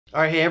All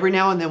right, hey, every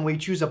now and then we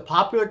choose a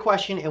popular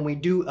question and we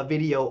do a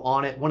video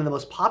on it. One of the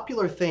most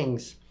popular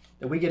things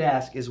that we get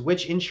asked is,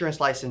 which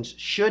insurance license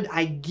should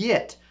I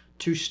get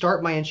to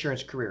start my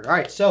insurance career? All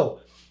right,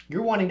 so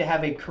you're wanting to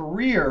have a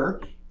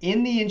career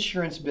in the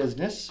insurance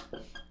business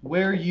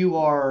where you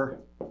are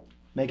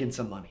making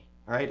some money.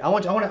 All right, I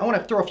want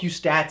to throw a few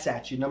stats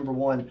at you. Number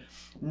one,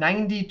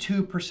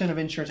 92% of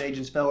insurance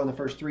agents fail in the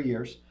first 3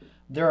 years.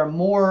 There are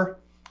more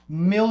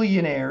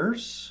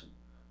millionaires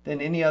than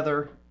any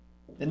other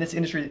in this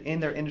industry, in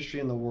their industry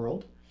in the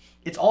world.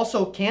 It's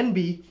also can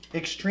be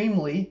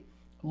extremely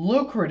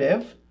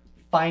lucrative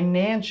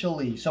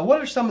financially. So what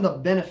are some of the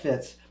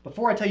benefits,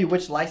 before I tell you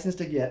which license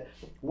to get,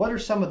 what are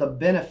some of the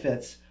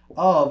benefits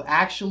of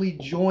actually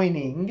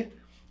joining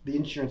the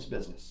insurance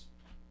business?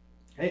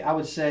 Okay, I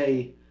would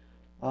say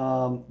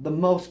the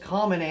most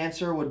common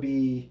answer would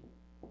be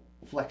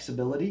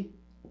flexibility.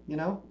 You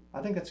know,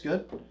 I think that's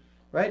good,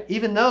 right?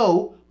 Even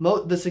though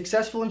the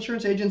successful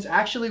insurance agents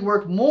actually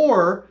work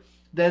more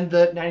than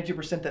the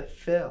 92% that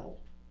fail.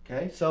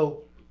 Okay,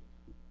 so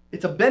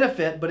it's a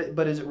benefit,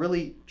 but is it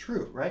really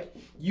true, right?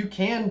 You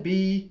can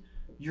be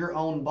your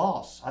own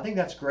boss. I think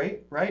that's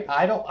great, right?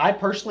 I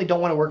personally don't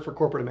want to work for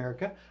corporate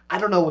America. I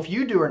don't know if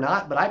you do or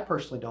not, but I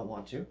personally don't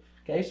want to.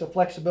 Okay, so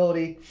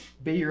flexibility,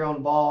 be your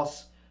own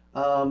boss.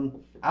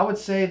 I would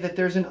say that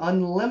there's an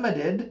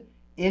unlimited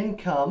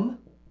income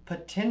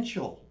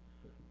potential,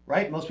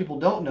 right? Most people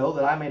don't know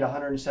that I made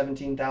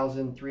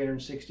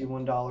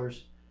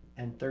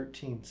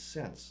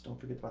 $117,361.13. Don't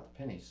forget about the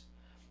pennies.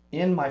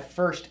 In my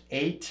first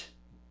 8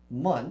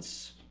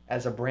 months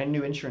as a brand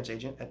new insurance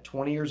agent at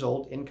 20 years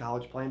old in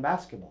college playing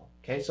basketball.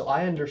 Okay, so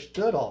I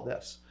understood all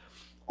this.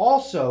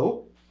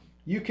 Also,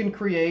 you can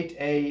create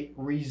a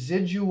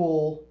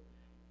residual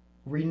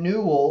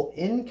renewal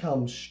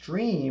income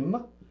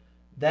stream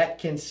that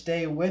can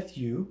stay with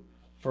you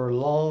for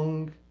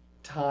long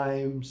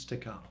times to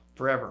come,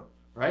 forever,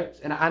 right?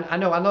 And I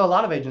know a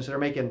lot of agents that are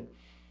making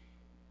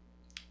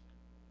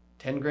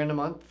 10 grand a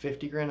month,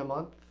 50 grand a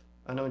month.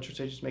 I know insurance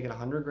agents making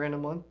 100 grand a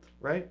month,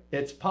 right?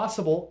 It's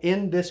possible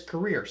in this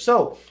career.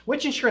 So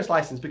which insurance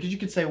license? Because you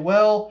could say,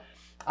 well,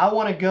 I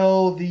want to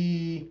go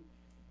the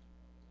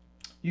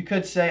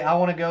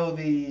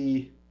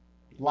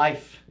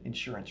life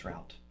insurance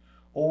route,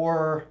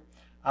 or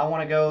I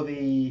want to go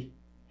the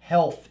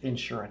health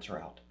insurance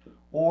route,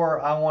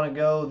 or I want to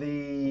go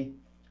the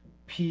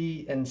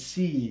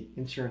P&C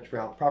insurance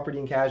route, property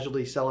and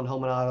casualty, selling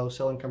home and auto,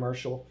 selling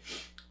commercial.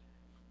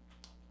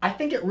 I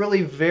think it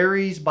really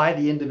varies by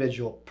the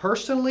individual.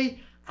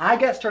 Personally, I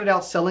got started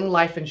out selling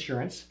life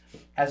insurance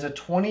as a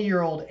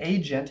 20-year-old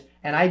agent,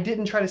 and I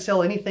didn't try to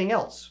sell anything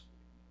else.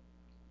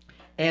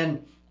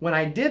 And when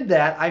I did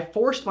that, I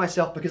forced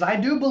myself, because I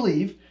do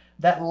believe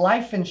that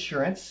life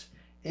insurance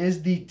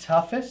is the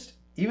toughest,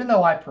 even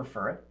though I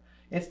prefer it,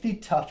 it's the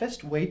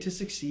toughest way to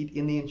succeed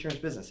in the insurance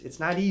business. It's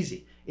not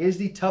easy. It is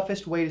the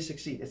toughest way to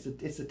succeed.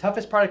 It's the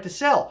toughest product to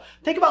sell.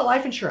 Think about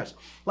life insurance.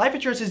 Life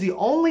insurance is the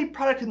only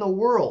product in the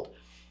world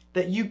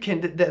that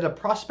that a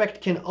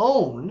prospect can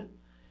own,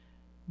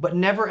 but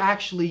never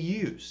actually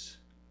use.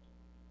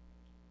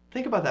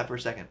 Think about that for a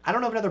second. I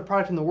don't know of another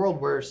product in the world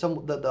where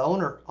the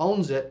owner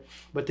owns it,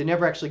 but they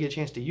never actually get a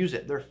chance to use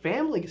it. Their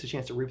family gets a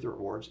chance to reap the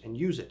rewards and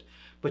use it.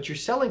 But you're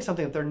selling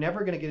something that they're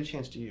never going to get a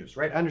chance to use,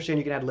 right? I understand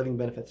you can add living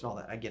benefits and all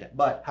that. I get it.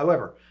 But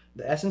however,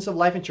 the essence of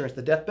life insurance,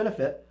 the death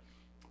benefit,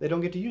 they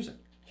don't get to use it.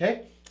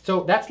 Okay?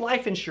 So that's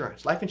life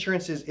insurance. Life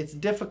insurance it's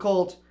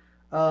difficult.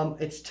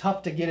 It's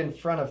tough to get in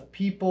front of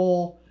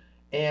people.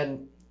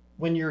 And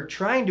when you're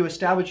trying to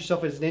establish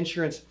yourself as an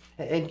insurance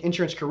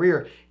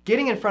career,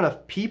 getting in front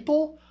of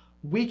people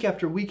week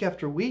after week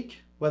after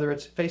week, whether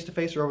it's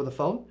face-to-face or over the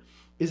phone,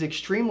 is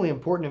extremely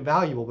important and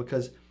valuable,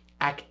 because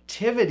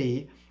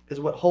activity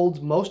is what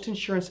holds most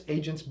insurance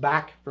agents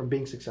back from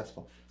being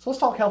successful. So let's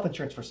talk health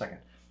insurance for a second,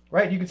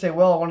 right? You could say,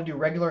 well, I want to do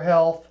regular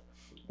health,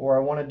 or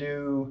I want to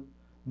do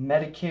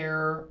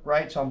Medicare,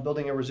 right? So I'm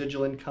building a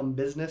residual income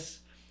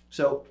business.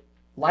 So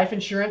life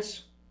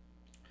insurance,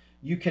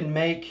 you can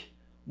make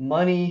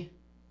money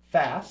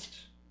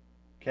fast,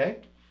 okay?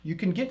 You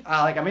can get,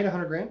 like I made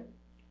 100 grand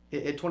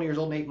at 20 years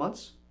old in 8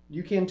 months.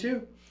 You can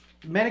too.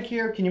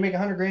 Medicare, can you make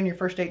 100 grand in your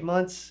first 8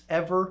 months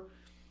ever?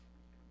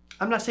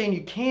 I'm not saying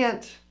you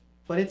can't,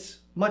 but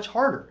it's much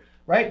harder,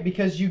 right?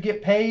 Because you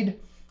get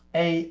paid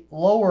a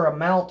lower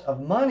amount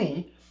of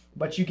money,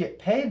 but you get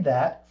paid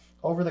that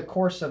over the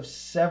course of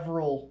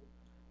several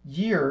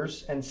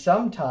years, and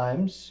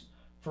sometimes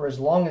for as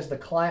long as the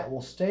client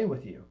will stay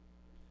with you.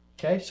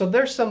 Okay, so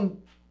there's some.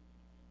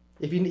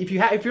 If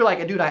you're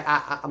like, dude,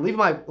 I'm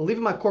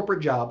leaving my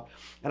corporate job,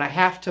 and I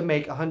have to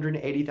make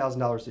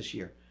 $180,000 this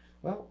year.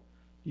 Well,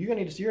 you're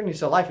gonna need to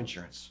sell life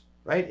insurance,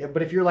 right?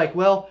 But if you're like,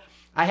 well,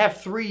 I have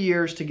 3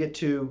 years to get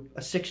to a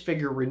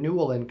 6-figure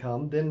renewal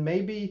income, then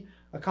maybe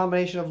a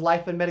combination of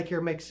life and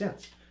Medicare makes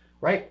sense,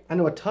 right? I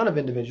know a ton of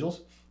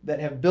individuals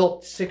that have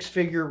built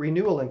 6-figure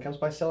renewal incomes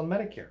by selling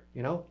Medicare.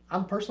 You know,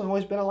 I'm personally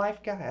always been a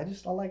life guy. I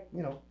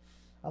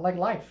like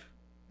life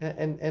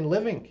and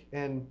living,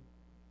 and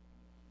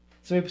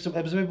some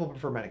people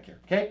prefer Medicare.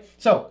 Okay,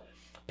 so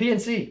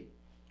P&C,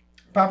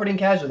 property and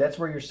casualty. That's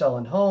where you're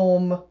selling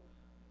home,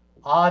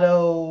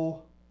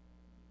 auto,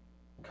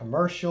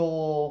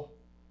 commercial,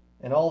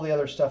 and all the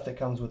other stuff that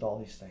comes with all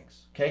these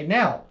things. Okay,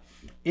 now,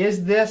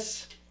 is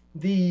this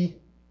the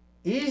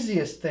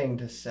easiest thing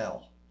to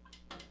sell?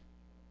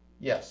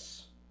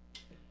 Yes.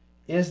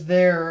 Is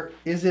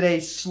it a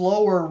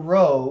slower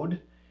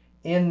road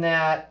in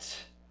that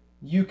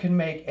you can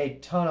make a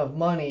ton of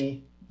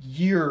money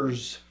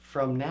years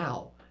from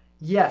now?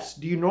 Yes.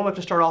 Do you normally have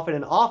to start off in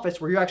an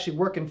office where you're actually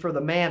working for the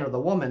man or the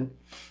woman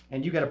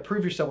and you got to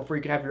prove yourself before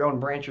you can have your own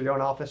branch or your own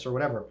office or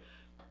whatever?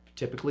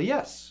 Typically,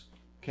 yes.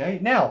 Okay.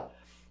 Now,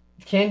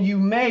 can you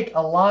make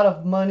a lot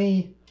of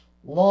money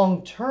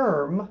long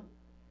term?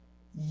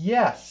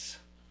 Yes.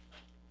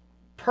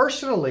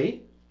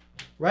 Personally,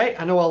 right?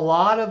 I know a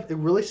lot of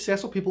really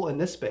successful people in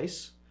this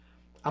space.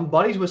 I'm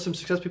buddies with some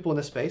successful people in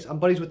this space. I'm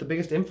buddies with the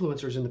biggest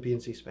influencers in the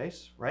P&C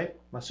space, right?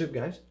 My soup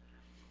guys.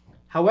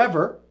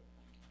 However,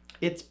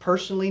 it's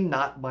personally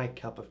not my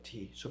cup of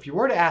tea. So if you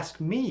were to ask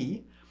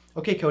me,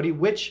 okay, Cody,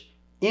 which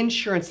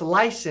insurance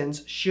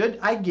license should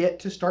I get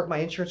to start my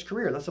insurance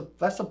career? That's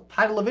the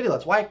title of the video.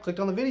 That's why I clicked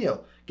on the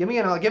video. Give me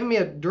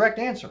a direct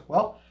answer.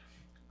 Well,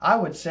 I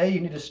would say you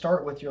need to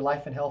start with your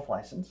life and health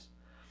license.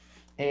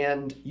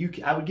 And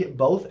I would get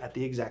both at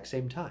the exact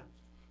same time.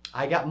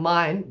 I got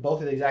mine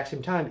both at the exact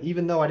same time,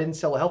 even though I didn't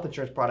sell a health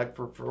insurance product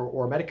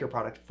or a Medicare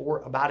product for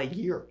about a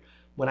year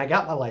when I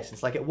got my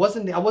license. Like I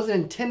wasn't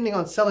intending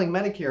on selling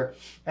Medicare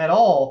at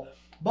all.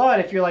 But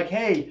if you're like,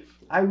 hey,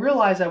 I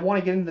realize I want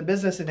to get into the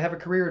business and have a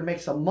career and make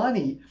some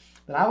money,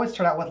 then I would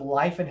start out with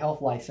life and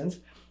health license,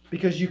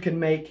 because you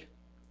can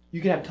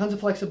have tons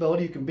of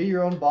flexibility. You can be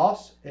your own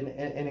boss and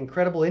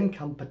incredible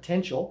income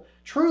potential.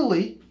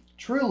 Truly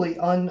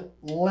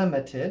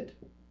unlimited,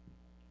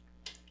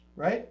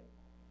 right?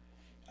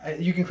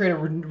 You can create a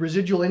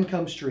residual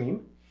income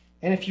stream.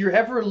 And if you're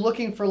ever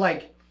looking for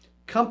like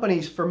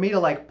companies for me to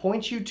like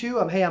point you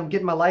to, hey, I'm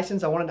getting my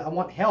license, I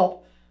want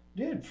help,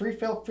 dude,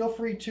 feel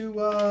free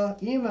to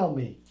email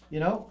me. You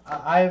know,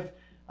 I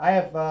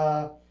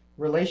have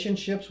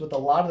relationships with a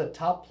lot of the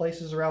top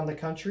places around the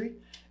country,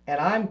 and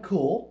I'm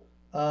cool.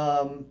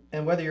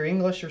 And whether you're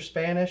English or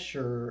Spanish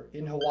or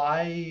in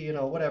Hawaii, you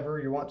know, whatever,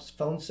 you want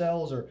phone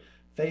sales or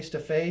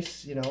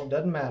face-to-face, you know,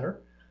 doesn't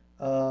matter.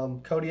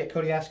 Cody at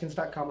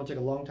CodyAskins.com. It'll take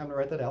a long time to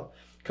write that out.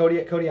 Cody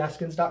at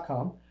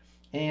CodyAskins.com.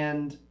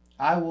 And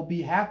I will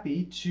be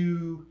happy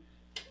to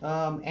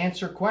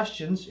answer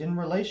questions in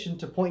relation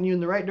to pointing you in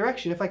the right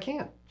direction if I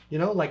can. You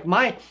know, like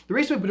the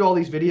reason we do all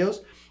these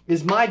videos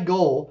is my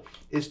goal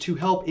is to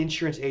help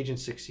insurance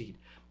agents succeed.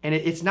 And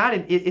it's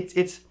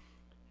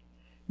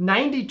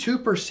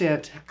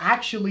 92%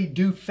 actually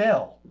do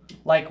fail.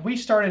 Like we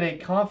started a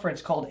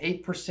conference called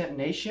 8%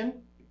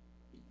 Nation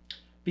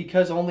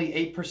because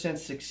only 8%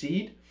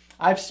 succeed.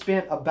 I've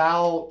spent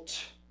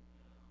about,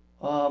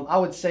 I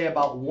would say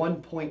about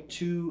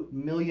 $1.2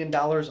 million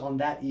on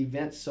that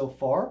event so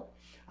far.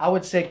 I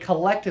would say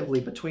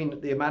collectively between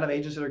the amount of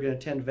agents that are going to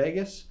attend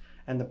Vegas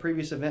and the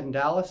previous event in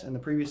Dallas and the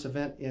previous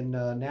event in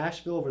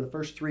Nashville over the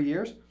first 3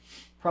 years,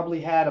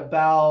 probably had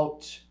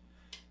about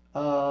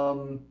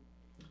 2,000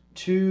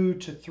 to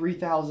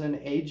 3,000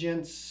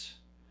 agents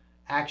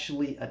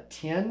actually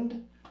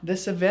attend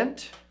this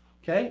event,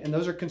 okay? And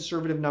those are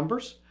conservative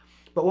numbers.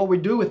 But what we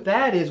do with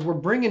that is we're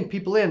bringing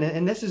people in,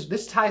 and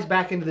this ties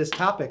back into this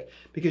topic,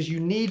 because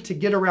you need to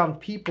get around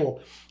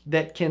people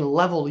that can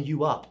level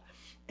you up.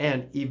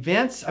 And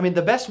events, I mean,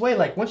 the best way,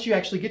 like once you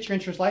actually get your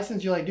insurance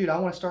license, you're like, dude, I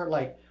want to start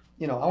like,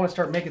 you know, I want to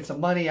start making some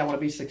money. I want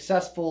to be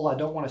successful. I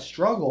don't want to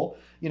struggle,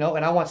 you know,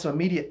 and I want some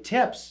immediate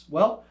tips.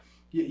 Well,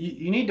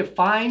 you need to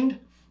find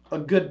a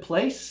good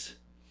place.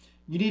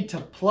 You need to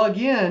plug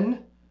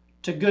in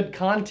to good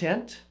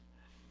content.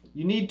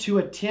 You need to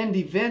attend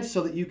events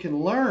so that you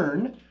can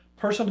learn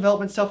personal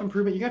development,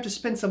 self-improvement. You have to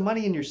spend some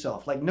money in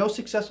yourself. Like no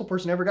successful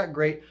person ever got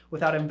great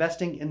without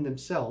investing in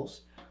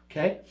themselves,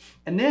 okay?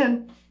 And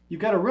then you've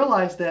got to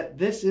realize that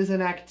this is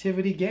an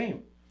activity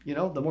game. You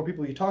know, the more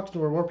people you talk to, the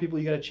more people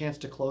you get a chance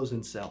to close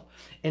and sell.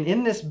 And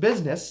in this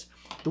business,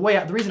 the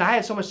reason I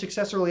had so much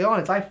success early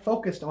on is I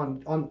focused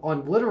on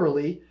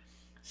literally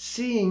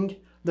seeing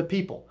the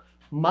people.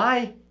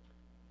 My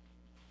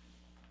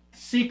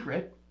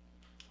secret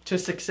to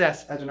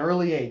success at an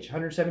early age,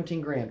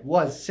 117 grand,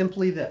 was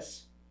simply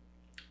this.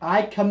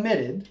 I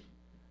committed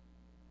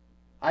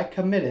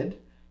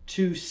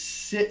to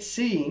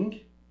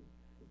seeing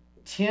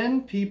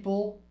 10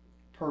 people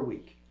per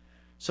week.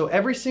 So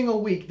every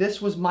single week,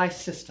 this was my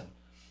system.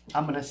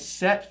 I'm going to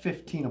set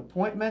 15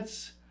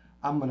 appointments.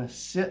 I'm going to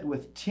sit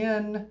with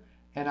 10,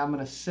 and I'm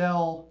going to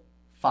sell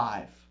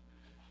 5.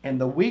 And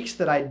the weeks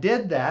that I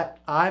did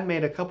that, I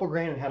made a couple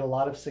grand and had a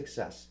lot of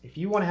success. If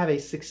you want to have a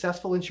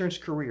successful insurance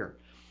career,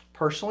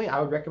 personally, I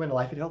would recommend a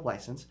life and health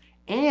license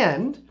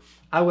And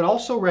I would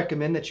also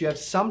recommend that you have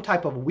some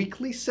type of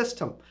weekly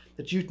system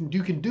that you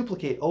can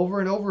duplicate over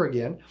and over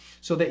again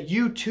so that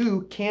you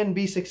too can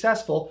be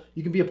successful.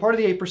 You can be a part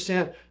of the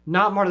 8%,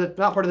 not part of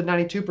the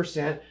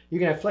 92%. You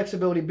can have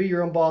flexibility, be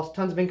your own boss,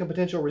 tons of income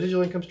potential,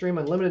 residual income stream,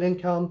 unlimited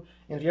income.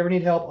 And if you ever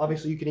need help,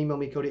 obviously you can email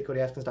me,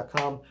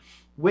 Cody@CodyAskins.com.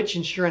 Which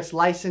insurance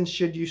license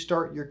should you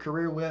start your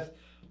career with?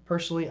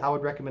 Personally, I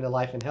would recommend a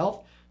life and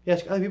health. You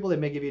ask other people, they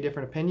may give you a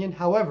different opinion.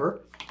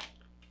 However,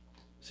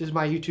 this is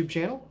my YouTube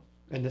channel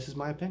and this is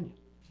my opinion.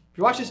 If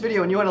you watch this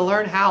video and you want to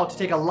learn how to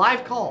take a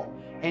live call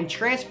and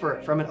transfer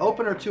it from an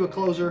opener to a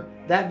closer,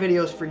 that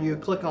video is for you.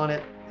 Click on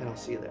it and I'll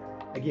see you there.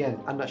 Again,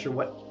 I'm not sure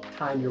what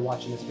time you're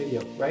watching this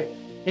video, right?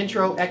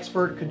 Intro,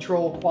 expert,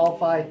 control,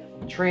 qualify,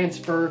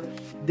 transfer.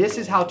 This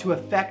is how to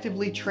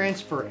effectively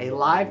transfer a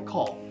live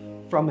call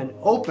from an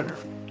opener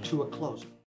to a closer.